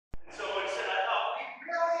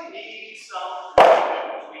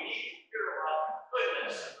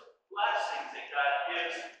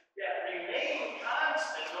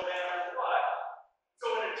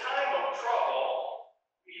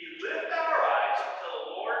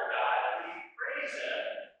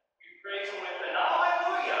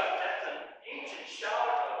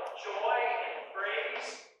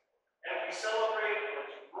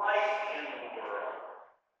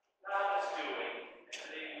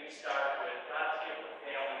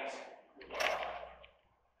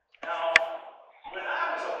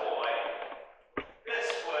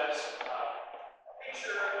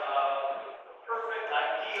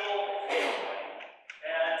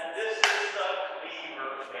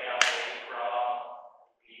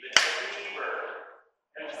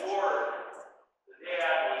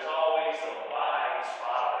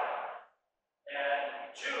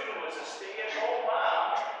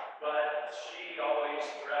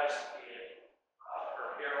dressed in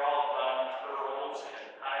her hair all done, curls and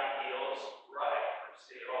high heels, right, for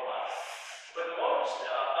state of Ohio. But the most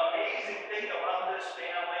amazing thing about this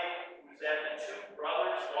family was that the two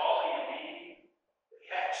brothers, Wally and Dee, they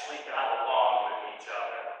actually got along with each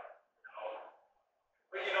other.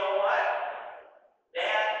 But you know what?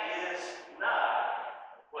 That is not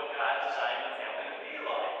what God designed the family to be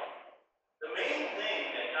like. The main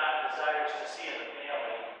thing that God desires to see in a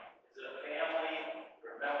family is that a family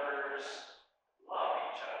remembers love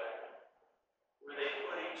each other, where they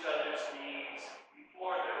put each other's needs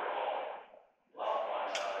before their own, love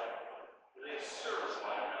one another, where they serve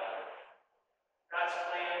one another. God's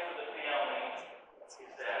plan for the family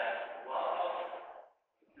is that love,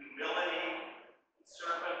 humility, and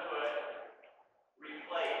servanthood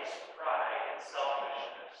replace pride and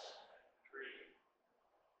selfishness and greed.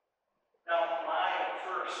 Now, my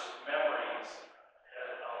first memories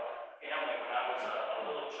of family when I was a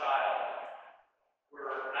little child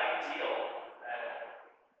were ideal.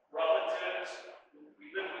 Relatives,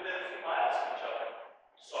 we lived within a few miles of each other.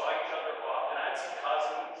 We saw each other often. I'd see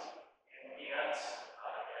cousins and aunts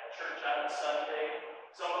at church on Sunday.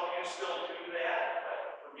 Some of you still do that, but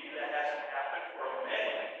for me that hasn't happened for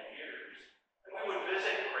many, many years. And we would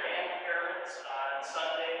visit grandparents on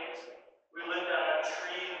Sundays. We lived on a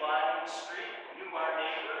tree-lined street, knew our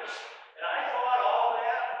neighbors, and I thought all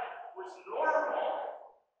that was normal.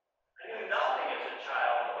 I knew nothing as a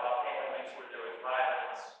child about families where there was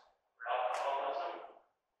violence, or alcoholism,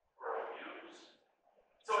 or abuse.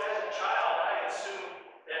 So as a child, I assumed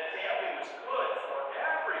that family was good for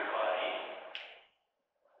everybody.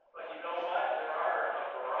 But you know what? There are a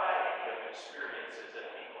variety of experiences that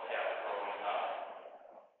people have growing up.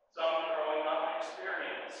 Some growing up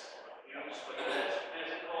experience abuse, whether it's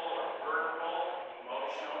physical or verbal,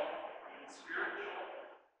 emotional, even spiritual.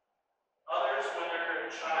 Others, when they're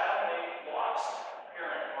a child, they lost a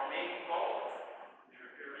parent, or maybe both. They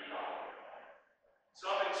were very young.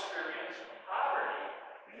 Some experience poverty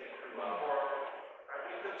when they grew up, or are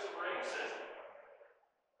victims of racism.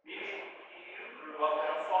 Maybe you grew up in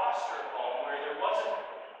a foster home where there wasn't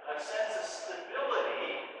a sense of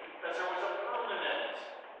stability because there was a permanent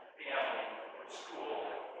family or school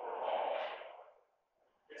or home.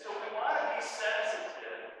 And so we want to be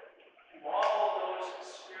sensitive to all of those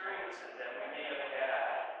experiences that we may have had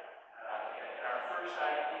in our first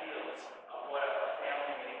ideas of what a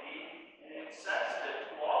family may be, and sensitive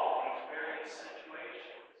to all of these various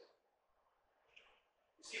situations.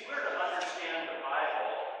 You see, we're to understand the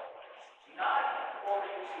Bible not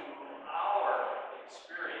according to our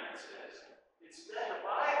experiences. Instead, the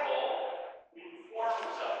Bible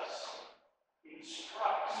informs us,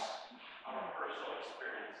 instructs our personal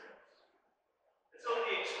experiences. And so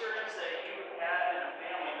the experience that you had in a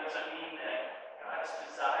family doesn't mean that God's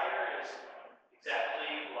desire is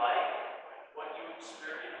exactly like what you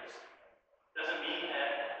experienced. Doesn't mean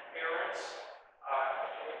that parents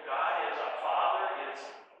God as a father is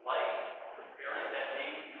like the parent that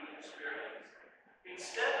maybe you experienced.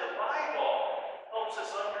 Instead, the Bible helps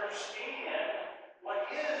us understand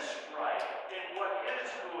what is right and what is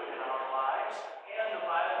good in our lives, and the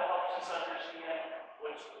Bible helps us understand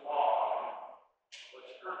what's wrong,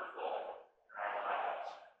 what's hurtful in our lives.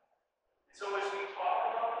 And so as we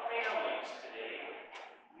talk about families today,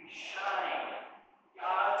 we shine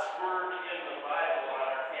God's word in the Bible on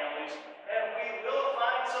our families, and we will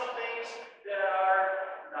find some things that are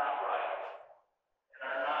not right and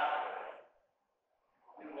are not good.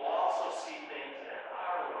 We will also see things that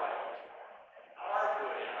are right and are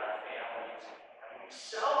good in our families, and we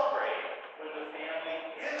celebrate when the family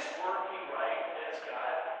is working right as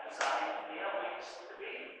God designed families to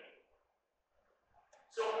be.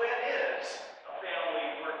 So when is a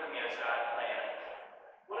family working as God planned?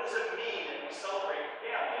 What does it mean that we celebrate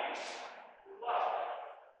families who love?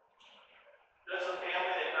 Does the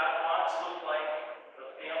family that God wants look like the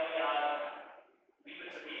family on Leave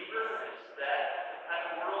It to Beaver? Is that the kind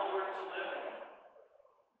of world we're to live in?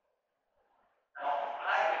 Now,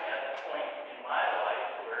 I'm at the point in my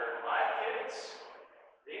life where my kids,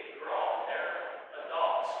 they've grown. They're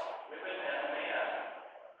adults, women and a man.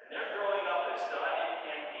 And they're growing up as done. It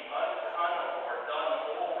can be undone or done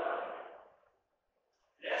over.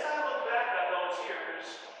 And as I look back on those years,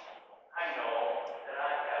 I know that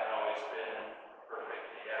I haven't always been perfect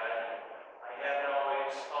dad. I haven't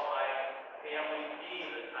always felt my family be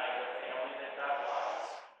the kind of family that God wants.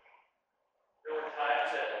 There were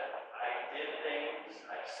times that I did things,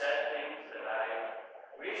 I said things that I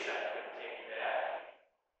wish I could take back.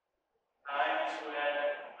 Times when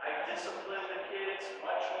I disciplined the kids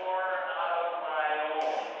much more out of my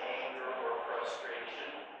own anger or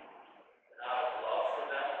frustration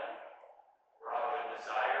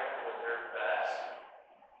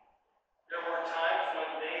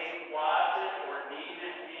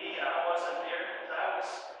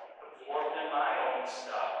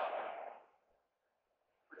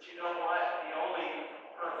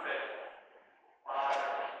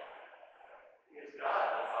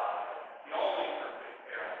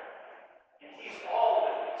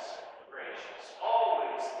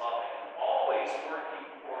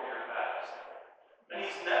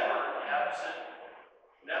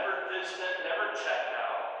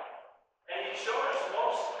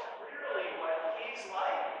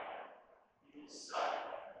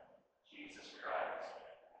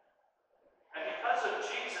of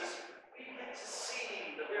Jesus, we get to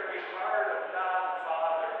see the very heart of God the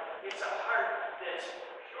Father. It's a heart that's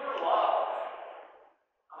pure love,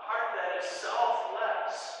 a heart that is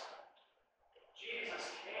selfless. Jesus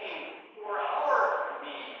came for our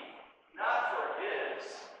need, not for his.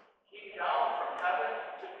 He came down from heaven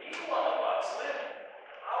to be one of us, live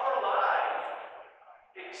our life,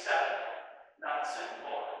 except not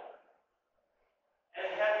sinful. And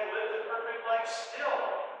having lived a perfect life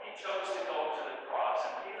still, he chose to go to the cross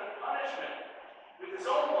and pay the punishment with his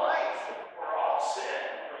own life for all sin,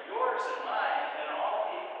 for yours and mine, and all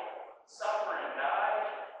people. Suffer and die,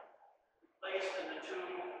 placed in the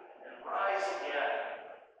tomb, and rise again.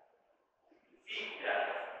 Defeat death,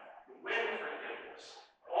 win forgiveness,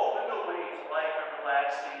 open the way to life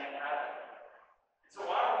everlasting in heaven. So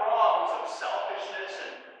our wrongs of selfishness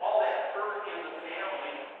and all that hurt in the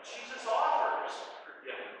family, Jesus offers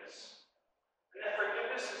forgiveness. And that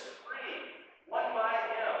forgiveness is free, won by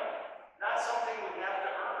him, not something we have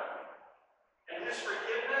to earn. And his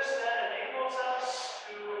forgiveness then enables us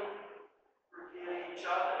to forgive each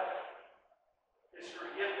other. His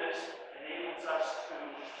forgiveness enables us to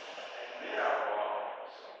admit our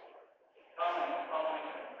wrongs, come and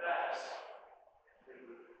confess, to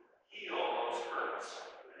heal those hurts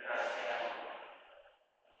in our family.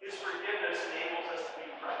 His forgiveness enables us to be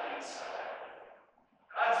reconciled.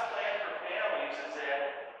 God's plan for families is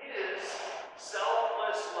that his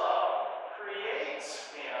selfless love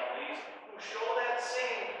creates families who show that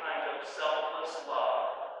same kind of selfless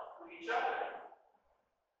love to each other.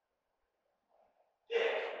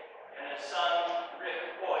 Dick and his son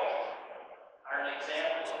Rick Hoyt are an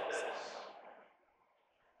example of this.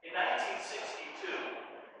 In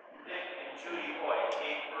 1962, Dick and Judy Hoyt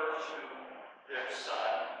gave birth to their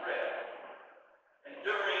son Rick. And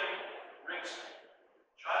during Rick's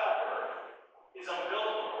childbirth, his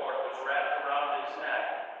umbilical cord was wrapped around his neck,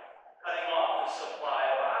 cutting off the supply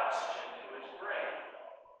of oxygen to his brain.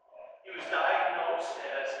 He was diagnosed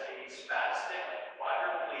as a spastic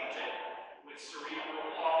quadriplegic with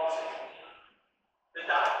cerebral palsy. The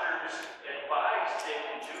doctors advised Dick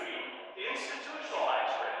and Judy to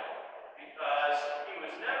institutionalize Rick because he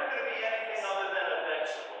was never going to be anything other than a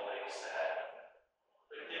vegetable, they said.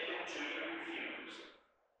 But Dick and Judy refused.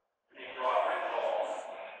 They brought Rick home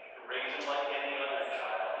to raise him like any other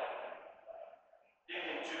child. Dick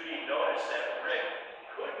and Judy noticed that Rick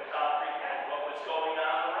couldn't comprehend what was going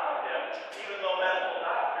on around him, even though medical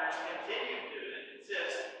doctors continued to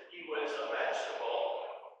insist he was a vegetable.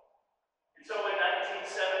 And so in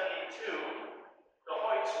 1972, the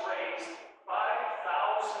Hoyts raised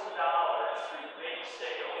 $5,000 through bake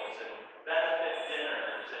sales and benefit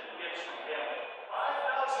dinners and gifts from him.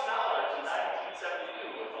 $5,000 in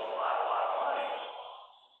 1972 was a lot of money.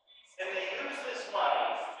 And they used this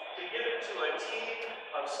money to give it to a team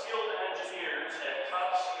of skilled engineers at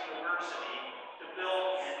Tufts University to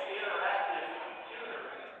build an interactive computer.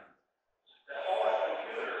 To own a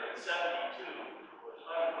computer in 72 was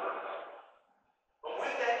unheard of. But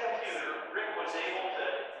with that computer, Rick was able to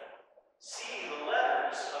see the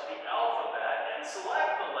letters of the alphabet and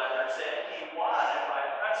select the letters that he wanted by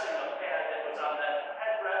pressing a pad that was on the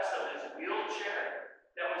headrest of his wheelchair.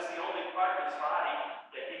 That was the only part of his body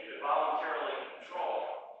that he could voluntarily control.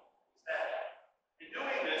 His head. In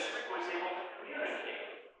doing this, Rick was able to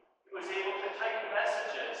communicate. He was able to type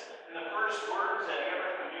messages. And the first words that he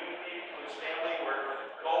ever communicated to his family were,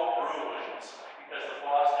 "Go Bruins," because the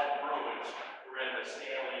Boston Bruins were in the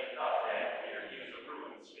Stanley Cup that year. He was a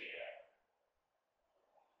Bruins fan.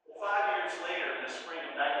 Well, 5 years later, in the spring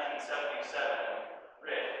of 1977,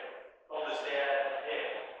 Rick told his dad, Dick,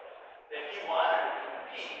 that he wanted to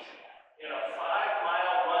compete in a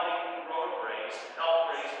 5-mile running road race to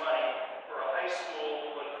help raise money for a high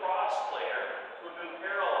school lacrosse player who had been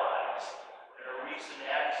paralyzed in a recent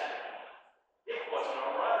accident. Dick wasn't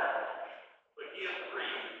a runner, but he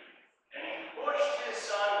agreed, and he pushed his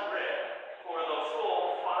son Rick for the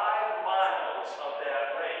full 5 miles of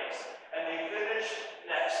that race, and they finished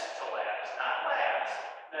next to last. Not last,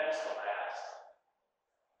 next to last.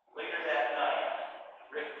 Later that night,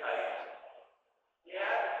 Rick typed,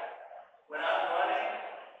 "Dad, when I'm running,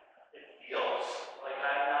 it feels like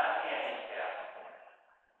I'm not handicapped."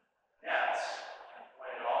 That's when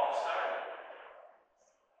it all started.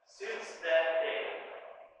 Since that day,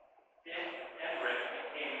 Dick and Rick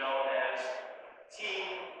became known as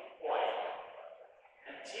Team Hoyt.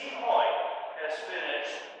 And Team Hoyt has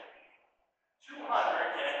finished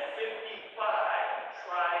 255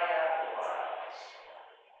 triathlons,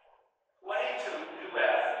 22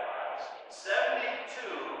 duathlons,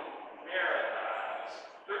 72 marathons,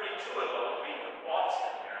 32 of those being the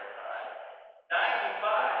Boston Marathon, 90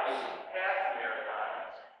 half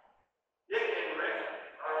marathons. Dick and Rick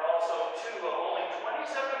are also two of only 27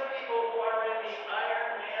 people who are in the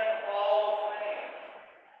Ironman Hall of Fame.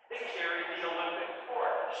 They carry the Olympic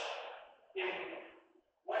torch. In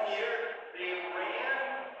 1 year, they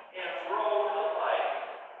ran and rode a bike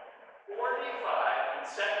 45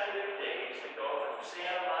 consecutive days to go from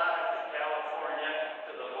Santa Monica, California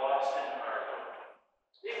to the Boston Harbor.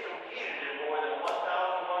 They competed in more than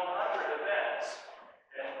 1,100 events,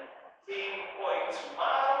 and Team Hoyt's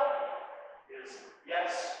motto is,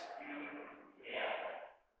 "Yes, you can."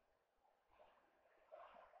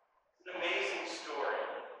 It's an amazing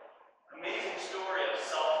story of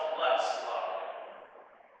selfless love.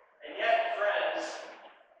 And yet, friends,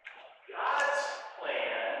 God's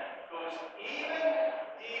plan goes even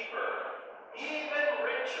deeper, even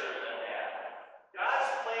richer than that. God's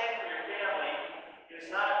plan for your family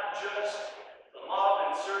is not just to love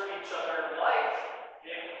and serve each other like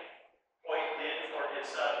Dick Hoyt did for his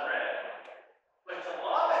son Rick, but to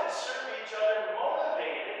love and serve each other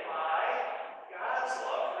motivated by God's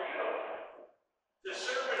love for you. To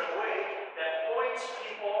serve in a way that points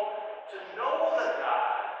people to know the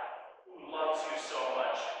God who loves you so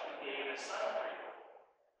much and gave his son for you.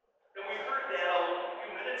 And we heard that a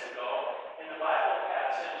few minutes ago in the Bible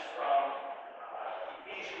passage from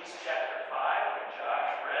Ephesians chapter 5, when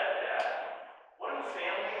Josh read that. What do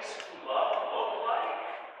families who love look like?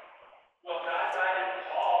 Well, God guided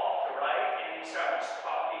Paul to write, and he starts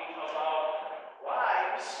talking about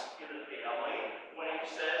wives in the family when he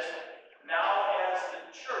says, "Now as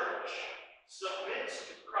the church submits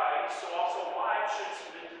to Christ, so also wives should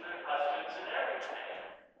submit to their husbands in everything."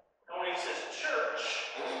 And when he says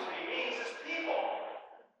church, what he means is people.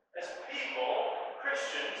 As people,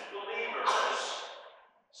 Christians, believers,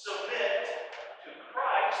 submit to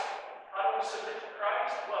Christ. How do we submit to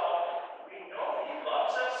Christ? Well, we know he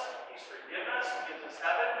loves us, he's forgiven us, he gives us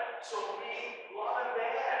heaven, so we love him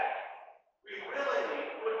back. We willingly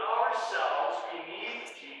put ourselves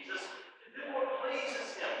beneath Jesus to do what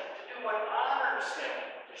pleases him, to do what honors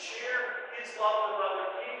him, to share his love with other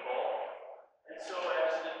people. And so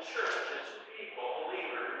as the church, as people,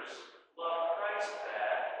 believers, love Christ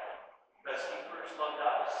back because he first loved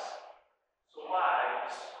us. So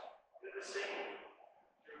wives, do the same.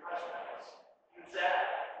 Your husbands, use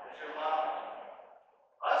that as your model.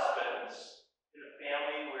 Husbands, in a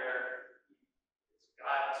family where it's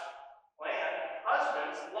God's plan,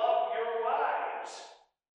 husbands, love your wives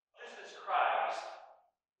just as Christ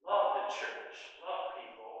loved the church, loved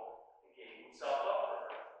people, and gave himself up for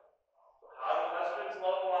her. So how do husbands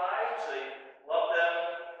love wives? They love them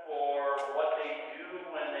for what they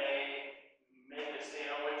do when they make a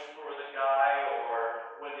sandwich for the guy, or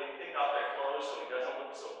when they pick out their clothes so he doesn't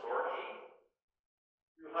look so dorky.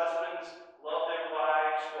 Do husbands love their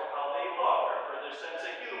wives for how they look, or for their sense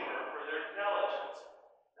of humor, or for their intelligence?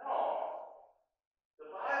 No. The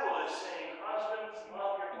Bible is saying husbands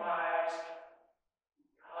love your wives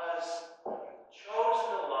because you've chosen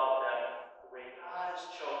to love them the way God has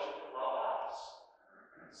chosen to love us.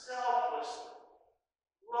 Selflessly.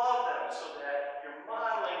 Love them so that you're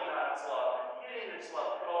modeling God's love and getting this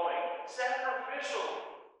love going. Sacrificially.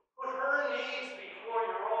 Put her needs before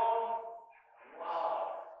your own. Love.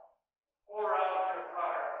 Pour out your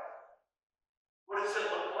heart. What does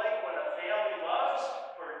it look like when a family loves?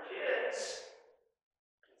 For kids,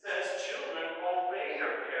 it says, "Children, obey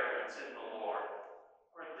your parents in the Lord,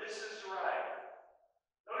 for this is right."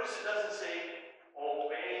 Notice it doesn't say,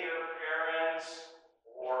 "Obey your parents,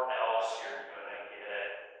 or else you're going to get."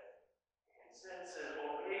 Instead, it says,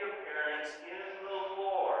 "Obey your parents in the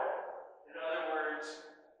Lord." In other words,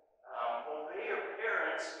 obey your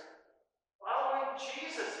parents following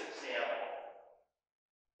Jesus' example.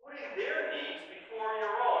 Putting their needs before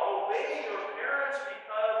your own. Obey your parents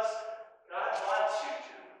because God wants you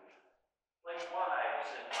to. Like wives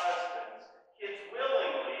and husbands, kids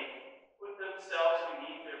willingly put themselves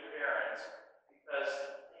beneath their parents because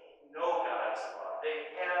they know God's love.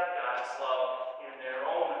 They have God's love in their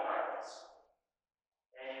own hearts.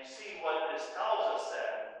 And you see what this tells us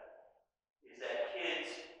then is that kids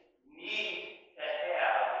need to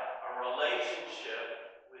have a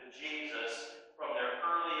relationship with Jesus from their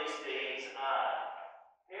earliest days on.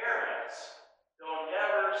 Parents, don't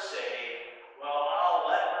ever say, "Well, I'll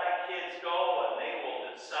let my kids go and they will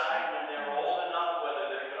decide when they're old enough whether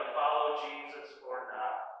they're going to follow Jesus or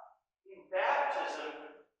not." In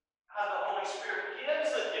baptism, God the Holy Spirit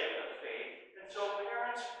gives the gift of faith, and so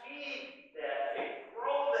parents feed that faith,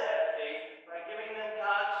 grow that faith by giving them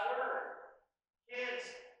God's word.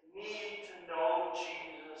 Kids need to know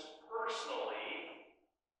Jesus personally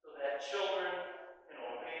so that children and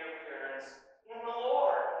obey your parents in the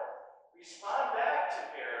Lord. Respond back to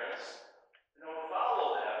parents and don't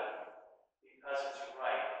follow them because it's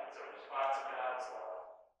right. It's a response to God's love.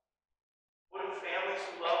 What do families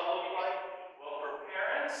who love look like? Well, for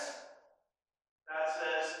parents, God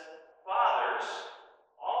says, fathers,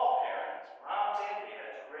 all parents, moms and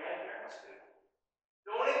dads, grandparents too,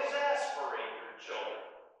 don't exasperate your children.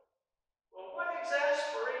 Well, what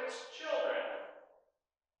exasperates children?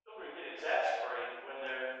 Children get exasperated when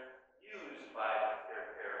they're used by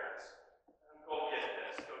their parents. Go get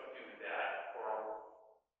this, go do that for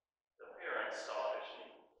the parents' selfish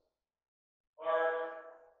needs. Or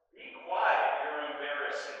be quiet, you're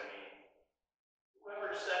embarrassing me.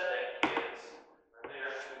 Whoever said that kids are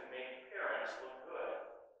there to make parents look good?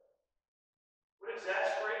 What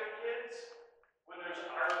exasperates kids? When there's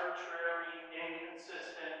arbitrary,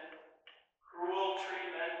 inconsistent, cruel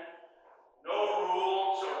treatment, no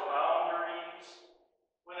rules or boundaries,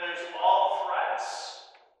 when there's all threats,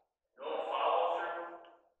 no follow-through.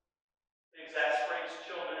 It exasperates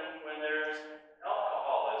children when there's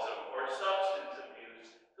alcoholism or substance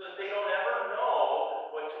abuse, so that they don't ever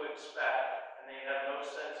know what to expect and they have no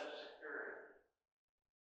sense of security.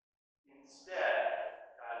 Instead,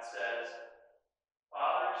 God says,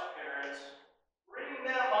 fathers, parents, bring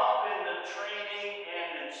them up in the training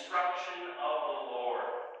and instruction of the Lord.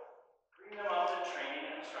 Bring them up in training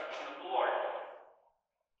and instruction of the Lord.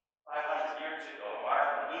 500 years ago,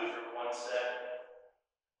 Martin Luther once said,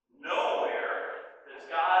 nowhere does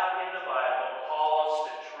God in the Bible call us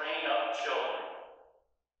to train up children.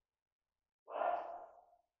 What?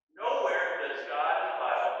 Nowhere does God in the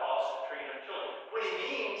Bible call us to train up children. What he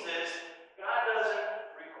means is God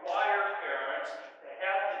doesn't require parents to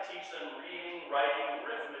have to teach them reading, writing,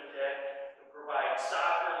 arithmetic, to provide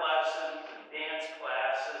soccer lessons and dance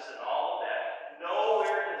classes and all of that.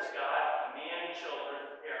 Nowhere does God command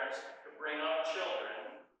children, parents, to bring up children.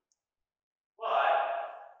 But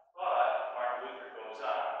Martin Luther goes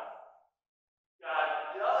on.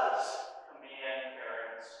 God does command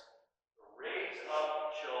parents to raise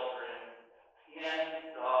up children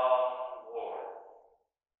in the Lord.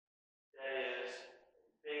 That is,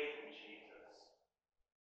 faith in Jesus,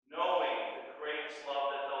 knowing the greatest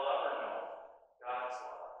love that they'll ever know, God's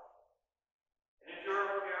love. And if you're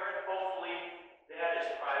a parent, hopefully that is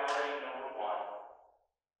priority number one.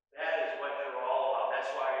 That is what you're all about.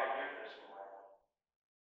 That's why you're here this morning.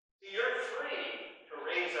 See, you're free to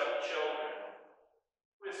raise up children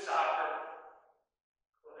with soccer,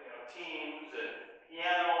 teams, and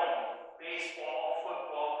piano, and baseball,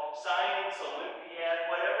 football, science, Olympiad,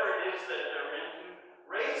 whatever it is that they're into.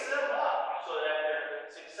 Raise them up so that they're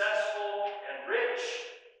successful and rich,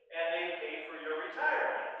 and they pay for your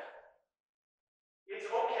retirement. It's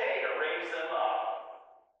okay to raise them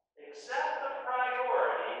up, except the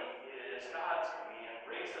priority is God's command.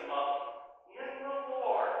 Raise them up in the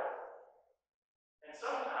Lord. And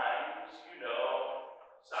sometimes,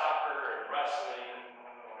 soccer and wrestling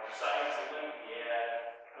or science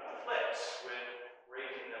Olympiad conflicts with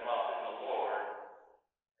raising them up in the Lord.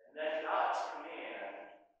 And then God's command,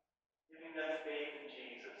 giving them faith in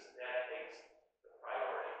Jesus, that takes the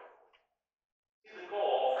priority. See, the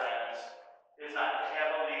goal, friends, is not to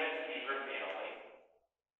have a Leave It to Beaver family,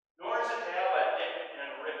 nor is it to have a Dick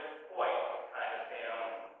and Rick Hoyt kind of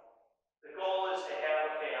family. The goal is to have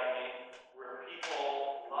a family where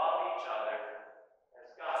people love each other as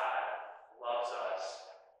God loves us,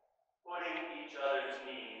 putting each other's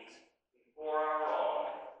needs before our own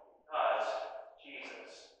because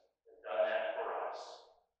Jesus has done that for us.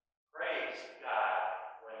 Praise God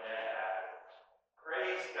when that happens.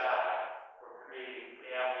 Praise God for creating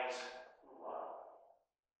families who love.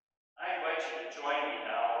 I invite you to join me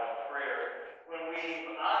now in a prayer when we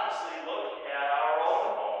honestly look at our own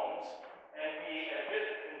homes and we admit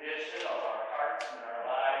the condition of our hearts and our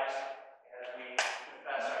lives as we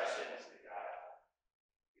confess our sins to God.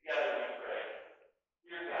 Together we pray.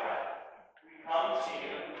 Dear God, we come to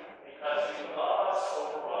you because you love us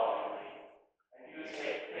overwhelmingly and you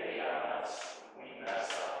take pity on us when we mess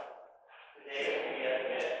up. Today we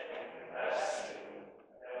admit and confess to you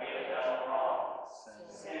that we have done wrong,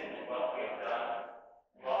 sinned in what we've done,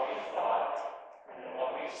 what we've thought, and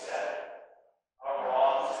what we've said. Our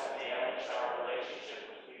wrongs have damaged our relationship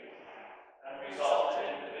with you and resulted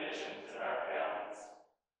in divisions in our families.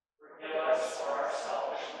 Forgive us for our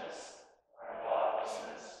selfishness, our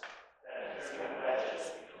thoughtlessness, that has driven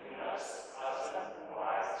wedges between us as husbands and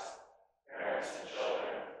wives.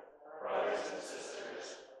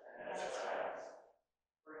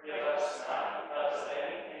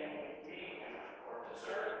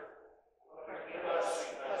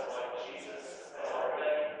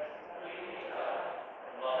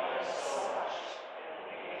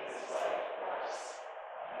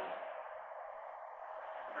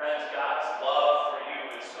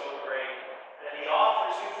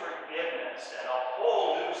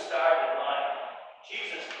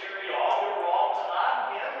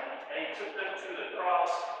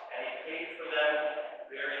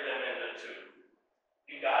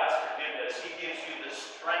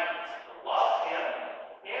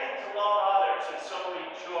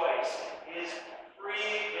 twice.